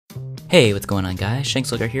Hey, what's going on, guys?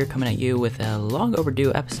 Shankslugger here, coming at you with a long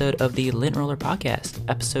overdue episode of the Lint Roller Podcast,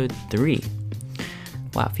 episode 3.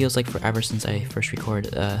 Wow, it feels like forever since I first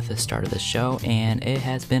recorded the start of this show, and it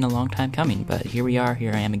has been a long time coming, but here we are,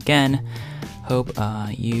 here I am again. Hope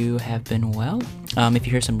you have been well. If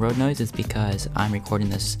you hear some road noise, it's because I'm recording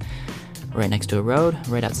this right next to a road,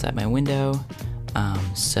 right outside my window,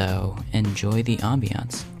 so enjoy the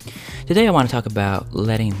ambiance. Today I want to talk about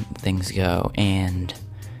letting things go and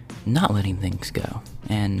not letting things go,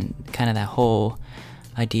 and kind of that whole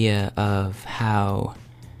idea of how,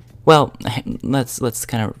 well, let's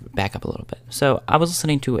kind of back up a little bit. So I was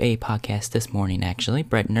listening to a podcast this morning, actually,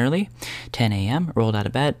 bright and early, 10 a.m., rolled out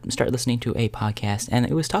of bed, started listening to a podcast, and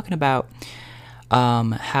it was talking about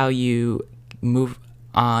how you move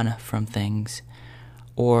on from things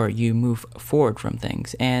or you move forward from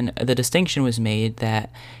things. And the distinction was made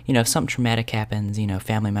that, if something traumatic happens,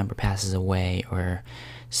 family member passes away, or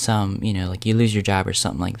like you lose your job or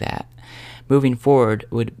something like that, moving forward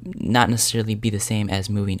would not necessarily be the same as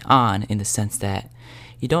moving on, in the sense that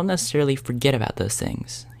you don't necessarily forget about those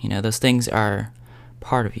things. Those things are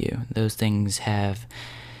part of you. Those things have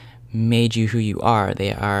made you who you are.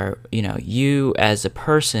 They are, you as a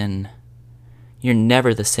person. You're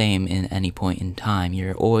never the same in any point in time.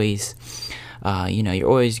 You're always, you're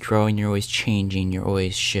always growing, you're always changing, you're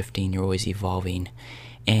always shifting, you're always evolving.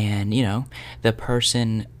 And, the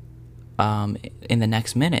person in the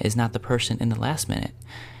next minute is not the person in the last minute.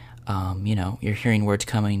 You're hearing words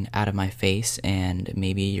coming out of my face, and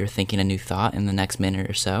maybe you're thinking a new thought in the next minute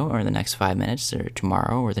or so, or the next 5 minutes, or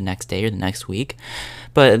tomorrow, or the next day, or the next week.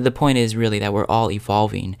 But the point is really that we're all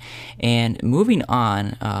evolving, and moving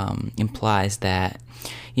on implies that,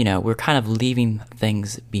 we're kind of leaving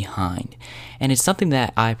things behind. And it's something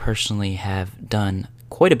that I personally have done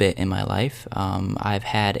quite a bit in my life. I've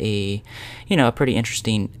had a pretty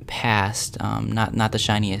interesting past, not the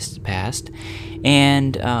shiniest past,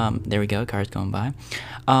 and there we go, cars going by.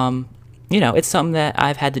 It's something that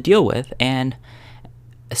I've had to deal with, and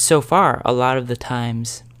so far, a lot of the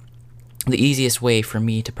times, the easiest way for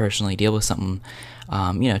me to personally deal with something,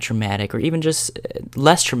 traumatic, or even just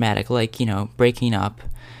less traumatic, like breaking up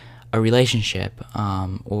a relationship,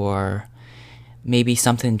 or maybe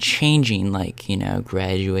something changing, like,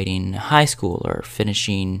 graduating high school or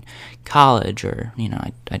finishing college, or,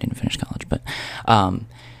 I didn't finish college, but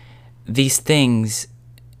these things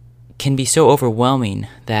can be so overwhelming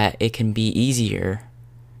that it can be easier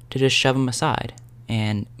to just shove them aside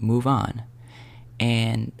and move on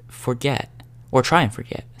and forget, or try and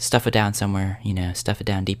forget. Stuff it down somewhere, stuff it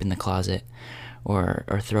down deep in the closet, or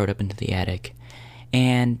throw it up into the attic,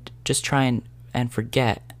 and just try and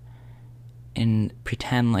forget, and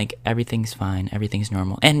pretend like everything's fine, everything's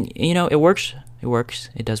normal. And, it works,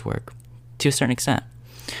 it does work, to a certain extent.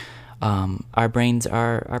 Our brains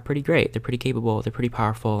are pretty great, they're pretty capable, they're pretty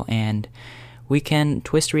powerful, and we can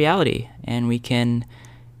twist reality, and we can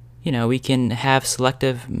have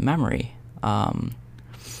selective memory.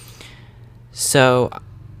 So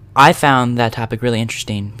I found that topic really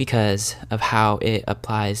interesting because of how it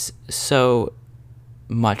applies so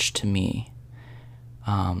much to me.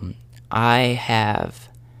 I have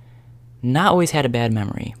not always had a bad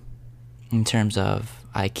memory in terms of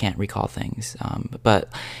I can't recall things.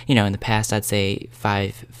 But, in the past, I'd say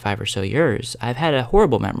five or so years, I've had a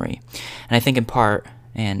horrible memory. And I think in part,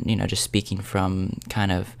 and, just speaking from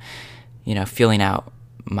kind of, feeling out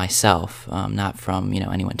myself, not from,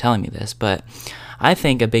 anyone telling me this, but I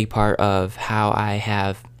think a big part of how I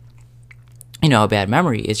have, a bad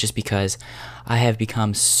memory is just because I have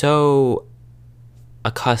become so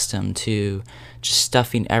accustomed to just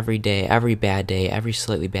stuffing every day, every bad day, every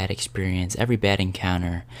slightly bad experience, every bad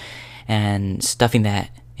encounter, and stuffing that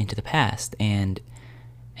into the past. And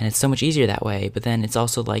it's so much easier that way. But then it's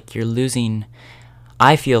also like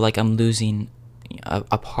I feel like I'm losing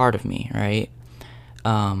a part of me, right?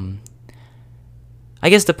 I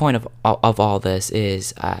guess the point of all this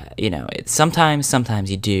is, it's sometimes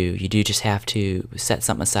you do just have to set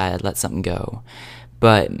something aside, let something go.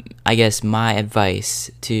 But I guess my advice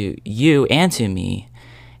to you and to me,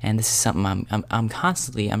 and this is something I'm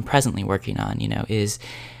presently working on, is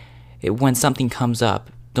when something comes up,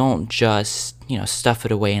 don't just, stuff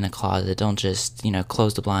it away in a closet. Don't just,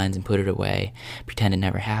 close the blinds and put it away, pretend it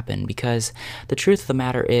never happened. Because the truth of the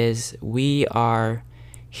matter is, we are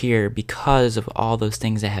here because of all those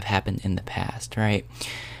things that have happened in the past, right?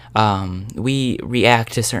 We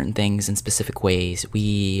react to certain things in specific ways.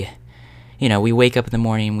 We wake up in the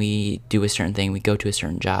morning, we do a certain thing, we go to a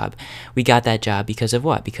certain job. We got that job because of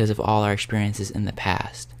what? Because of all our experiences in the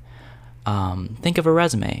past. Think of a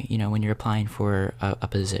resume, when you're applying for a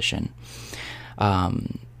position.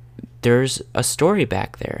 There's a story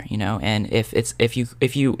back there, and if you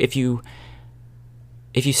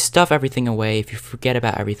stuff everything away, if you forget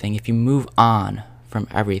about everything, if you move on from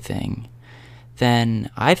everything, then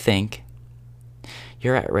I think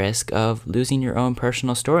you're at risk of losing your own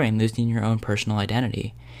personal story and losing your own personal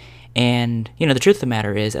identity. And, the truth of the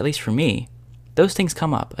matter is, at least for me, those things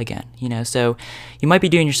come up again, so you might be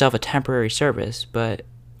doing yourself a temporary service, but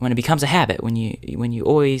when it becomes a habit, when you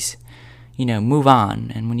always, move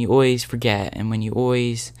on, and when you always forget, and when you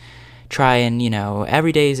always try and,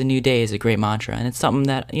 every day is a new day is a great mantra, and it's something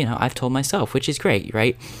that, I've told myself, which is great,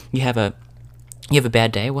 right? You have a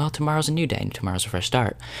bad day, well, tomorrow's a new day, tomorrow's a fresh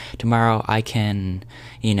start. Tomorrow I can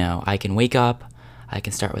wake up, I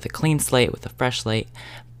can start with a clean slate, with a fresh slate,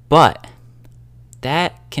 but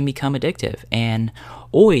that can become addictive, and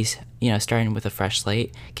always, starting with a fresh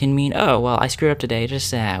slate can mean, oh, well, I screwed up today,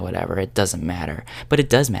 just, whatever, it doesn't matter. But it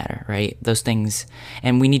does matter, right? Those things,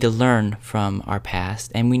 and we need to learn from our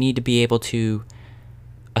past, and we need to be able to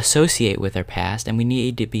associate with our past, and we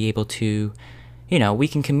need to be able to, we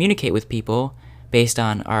can communicate with people based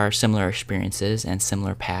on our similar experiences and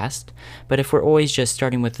similar past. But if we're always just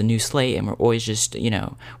starting with a new slate, and we're always just,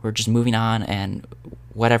 we're just moving on, and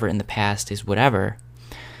whatever in the past is whatever,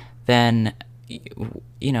 then,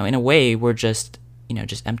 in a way, we're just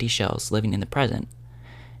empty shells living in the present.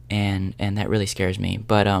 And that really scares me.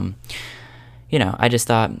 But, I just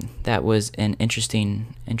thought that was an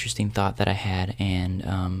interesting thought that I had,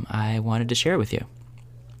 and I wanted to share it with you.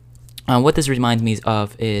 What this reminds me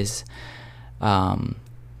of is,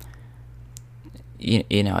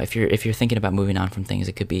 if you're thinking about moving on from things,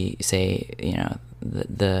 it could be, say,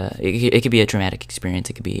 it could be a traumatic experience.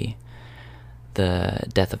 It could be the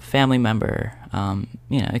death of a family member.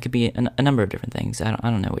 It could be a number of different things. I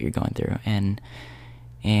don't know what you're going through, and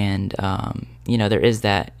there is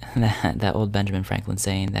that old Benjamin Franklin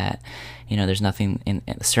saying that, there's nothing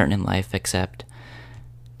certain in life except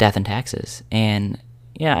death and taxes. And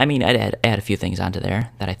yeah, I mean, I'd add a few things onto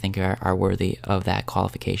there that I think are worthy of that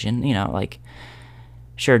qualification. Like,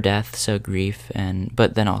 sure, death, so grief,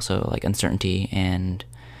 but then also like uncertainty and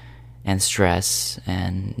stress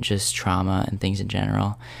and just trauma and things in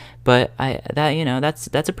general. But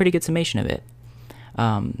that's a pretty good summation of it.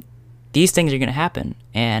 These things are going to happen,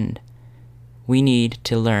 and we need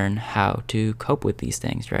to learn how to cope with these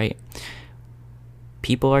things, right?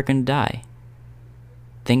 People are going to die.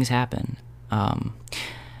 Things happen.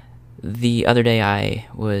 The other day I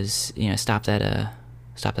was, stopped at a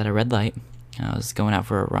red light. I was going out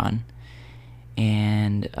for a run,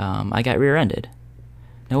 and I got rear-ended.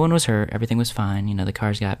 No one was hurt. Everything was fine. The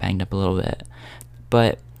cars got banged up a little bit,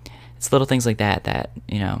 but it's little things like that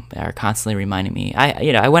are constantly reminding me.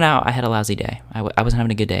 I went out. I had a lousy day. I wasn't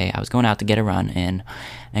having a good day. I was going out to get a run and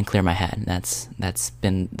clear my head. That's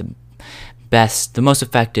been the most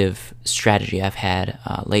effective strategy I've had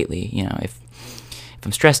lately. If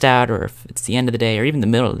I'm stressed out, or if it's the end of the day, or even the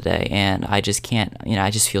middle of the day, and I just can't, I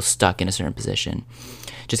just feel stuck in a certain position,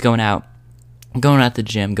 just going out to the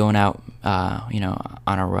gym, going out, on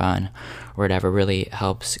a run or whatever, really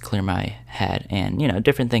helps clear my head. And,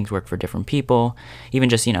 different things work for different people. Even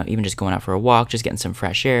just going out for a walk, just getting some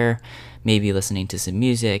fresh air, maybe listening to some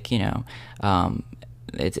music,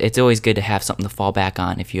 it's always good to have something to fall back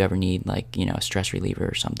on if you ever need, like, a stress reliever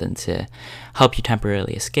or something to help you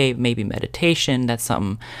temporarily escape. Maybe meditation. That's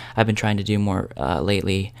something I've been trying to do more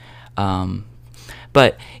lately.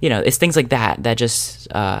 But, it's things like that just,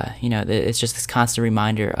 it's just this constant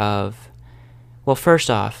reminder of, well, first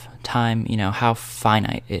off, time, how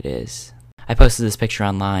finite it is. I posted this picture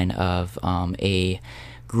online of a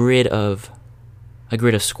grid of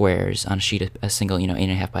squares on a single,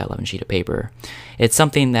 8.5 by 11 sheet of paper. It's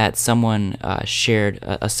something that someone shared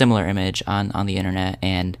a similar image on the internet,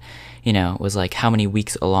 and was like, how many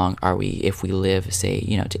weeks along are we if we live, say,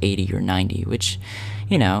 to 80 or 90, which,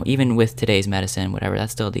 even with today's medicine, whatever,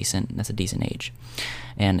 that's still that's a decent age.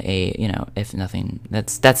 And if nothing,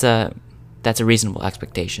 that's a reasonable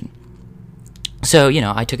expectation. So,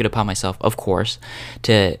 I took it upon myself, of course,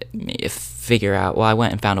 to figure out, well, I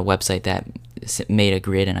went and found a website that made a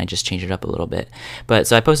grid, and I just changed it up a little bit. But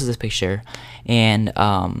so I posted this picture, and,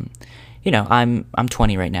 I'm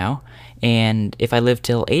 20 right now, and if I live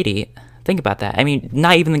till 80, think about that. I mean,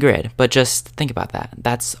 not even the grid, but just think about that.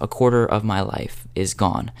 That's a quarter of my life is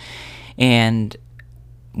gone. And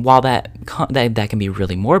while that can be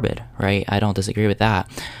really morbid, right? I don't disagree with that.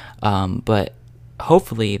 But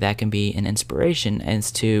hopefully that can be an inspiration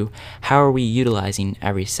as to how are we utilizing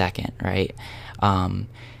every second, right?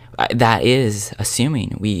 that is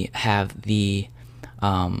assuming we have we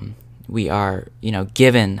are,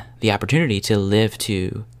 given the opportunity to live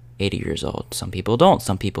to 80 years old. Some people don't.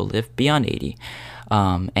 Some people live beyond 80.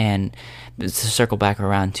 And to circle back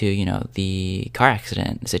around to, the car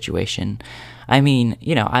accident situation, I mean,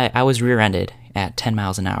 I was rear-ended at 10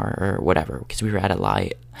 miles an hour or whatever, because we were at a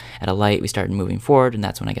light. At a light, we started moving forward, and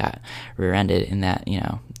that's when I got rear-ended in that,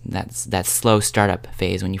 that's that slow startup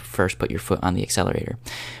phase when you first put your foot on the accelerator.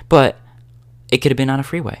 But it could have been on a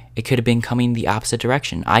freeway. It could have been coming the opposite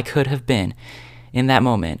direction. I could have been, in that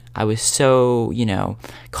moment, I was so,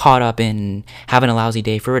 caught up in having a lousy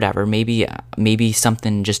day for whatever. Maybe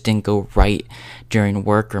something just didn't go right during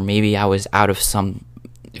work, or maybe I was out of some,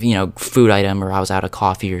 food item, or I was out of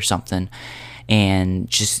coffee or something, and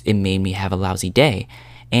just it made me have a lousy day.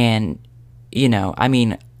 And, I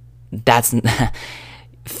mean, that's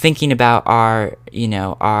thinking about our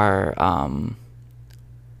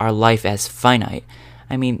life as finite.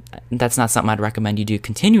 I mean, that's not something I'd recommend you do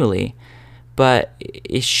continually, but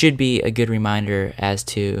it should be a good reminder as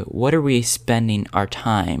to what are we spending our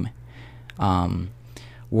time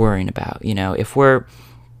worrying about. If we're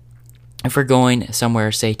going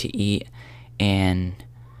somewhere, say, to eat, and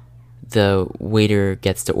the waiter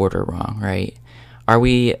gets the order wrong, right? Are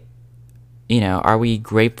we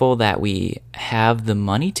grateful that we have the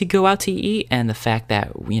money to go out to eat, and the fact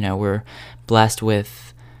that, we're blessed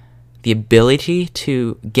with the ability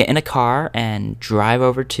to get in a car and drive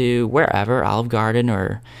over to wherever, Olive Garden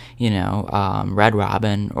or, Red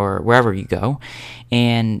Robin or wherever you go,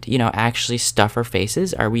 and, actually stuff our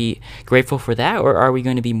faces? Are we grateful for that, or are we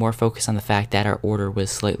going to be more focused on the fact that our order was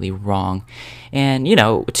slightly wrong? And,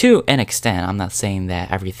 to an extent, I'm not saying that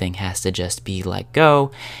everything has to just be let go,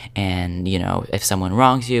 and, if someone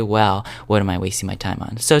wrongs you, well, what am I wasting my time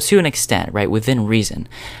on? So to an extent, right, within reason.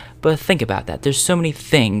 But think about that. There's so many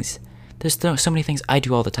things I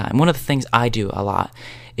do all the time. One of the things I do a lot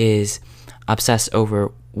is obsess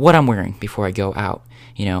over what I'm wearing before I go out,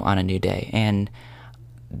 on a new day. And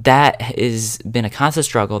that has been a constant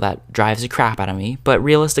struggle that drives the crap out of me. But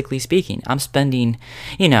realistically speaking, I'm spending,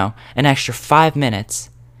 an extra 5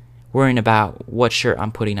 minutes worrying about what shirt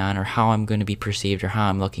I'm putting on, or how I'm going to be perceived, or how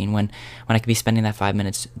I'm looking, when I could be spending that 5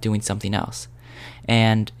 minutes doing something else.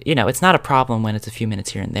 And, it's not a problem when it's a few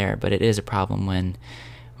minutes here and there, but it is a problem when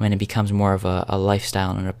it becomes more of a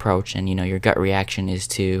lifestyle and an approach, and, your gut reaction is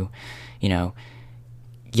to, yell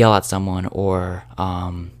at someone, or,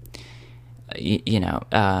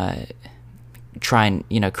 try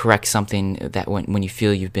and, correct something that when you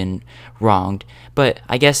feel you've been wronged. But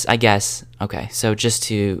I guess, okay, so just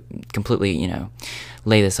to completely,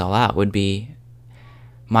 lay this all out, would be,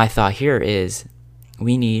 my thought here is,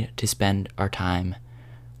 we need to spend our time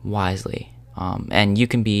wisely. And you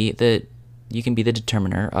can be the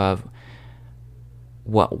determiner of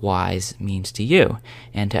what wise means to you.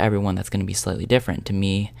 And to everyone, that's going to be slightly different. To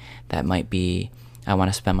me, that might be, I want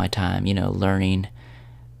to spend my time, learning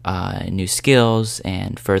new skills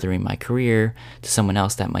and furthering my career. To someone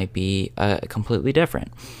else, that might be completely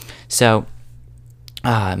different. So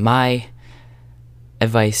my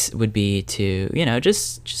advice would be to,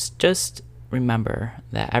 just remember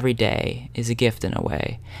that every day is a gift in a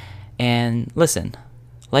way. And listen,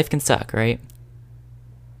 life can suck, right?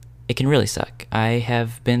 It can really suck. I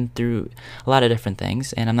have been through a lot of different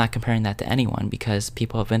things, and I'm not comparing that to anyone, because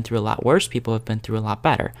people have been through a lot worse, people have been through a lot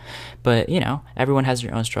better. But, everyone has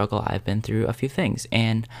their own struggle. I've been through a few things,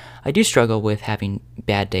 and I do struggle with having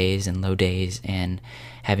bad days and low days, and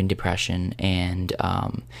having depression, and,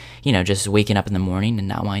 just waking up in the morning and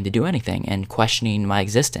not wanting to do anything, and questioning my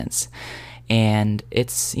existence. And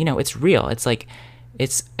it's, it's real. It's like,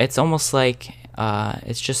 it's almost like,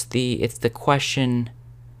 it's the question.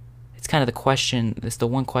 It's kind of the question, it's the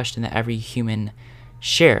one question that every human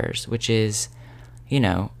shares, which is,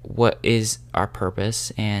 what is our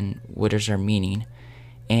purpose, and what is our meaning?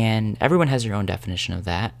 And everyone has their own definition of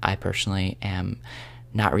that. I personally am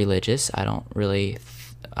not religious. I don't really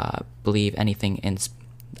believe anything in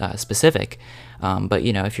specific. But,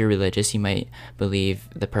 if you're religious, you might believe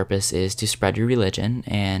the purpose is to spread your religion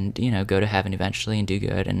and, go to heaven eventually and do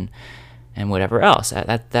good and whatever else.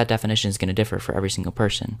 That definition is going to differ for every single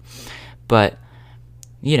person. But,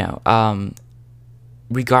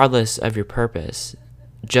 regardless of your purpose,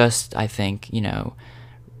 just, I think,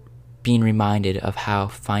 being reminded of how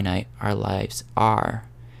finite our lives are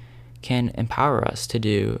can empower us to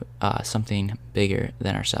do something bigger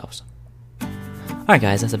than ourselves. Alright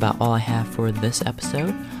guys, that's about all I have for this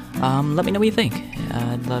episode. Let me know what you think.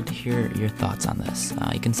 I'd love to hear your thoughts on this.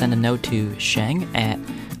 You can send a note to Sheng at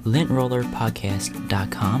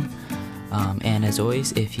lintrollerpodcast.com. And as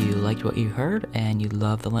always, if you liked what you heard and you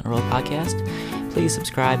love the Lint Roller podcast, please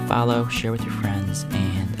subscribe, follow, share with your friends,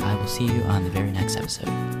 and I will see you on the very next episode.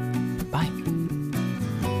 Bye.